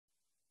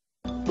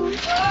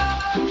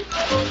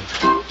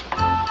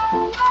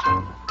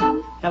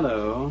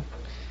Hello.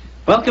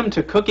 Welcome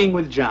to Cooking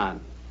with John.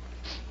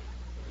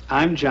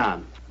 I'm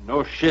John.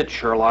 No shit,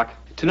 Sherlock.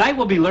 Tonight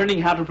we'll be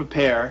learning how to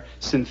prepare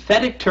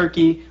synthetic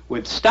turkey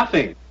with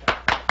stuffing.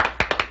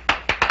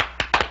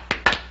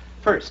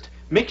 First,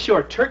 mix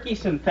your turkey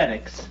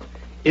synthetics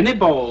in a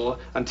bowl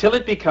until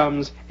it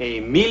becomes a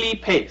mealy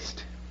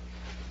paste.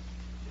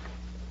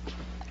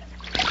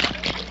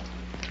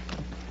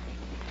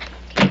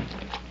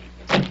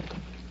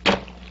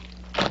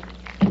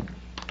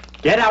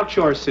 Get out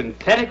your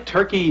synthetic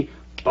turkey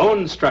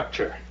bone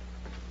structure.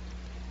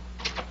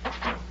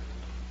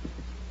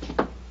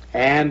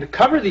 And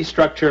cover the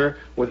structure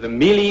with the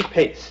mealy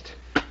paste.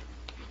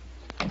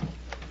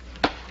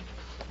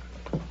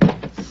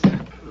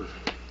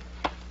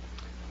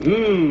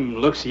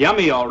 Looks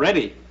yummy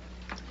already.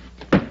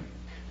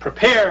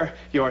 Prepare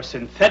your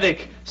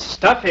synthetic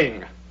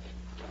stuffing.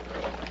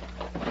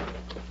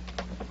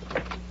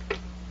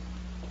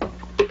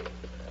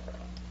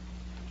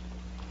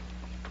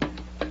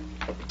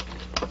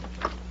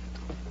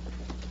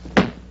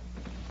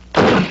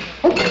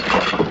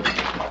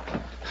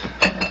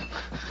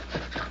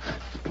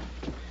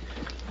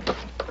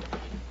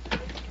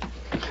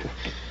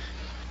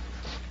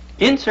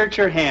 Insert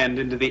your hand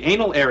into the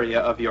anal area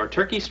of your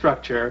turkey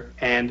structure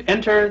and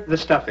enter the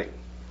stuffing.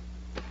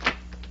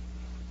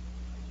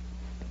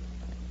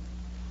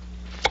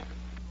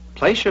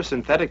 Place your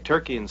synthetic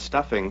turkey and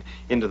stuffing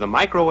into the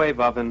microwave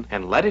oven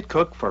and let it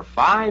cook for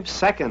 5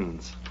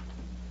 seconds.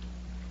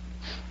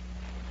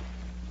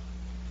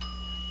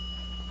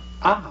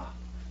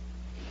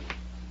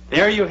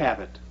 There you have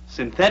it.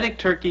 Synthetic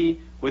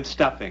turkey with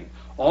stuffing,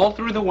 all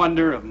through the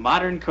wonder of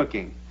modern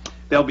cooking.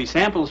 There'll be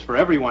samples for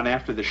everyone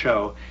after the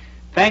show.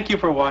 Thank you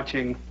for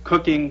watching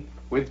Cooking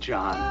with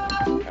John.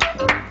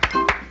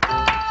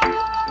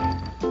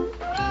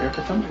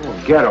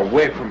 Get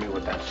away from me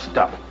with that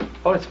stuff.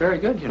 Oh, it's very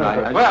good, you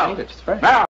know. Well, it's fresh. now.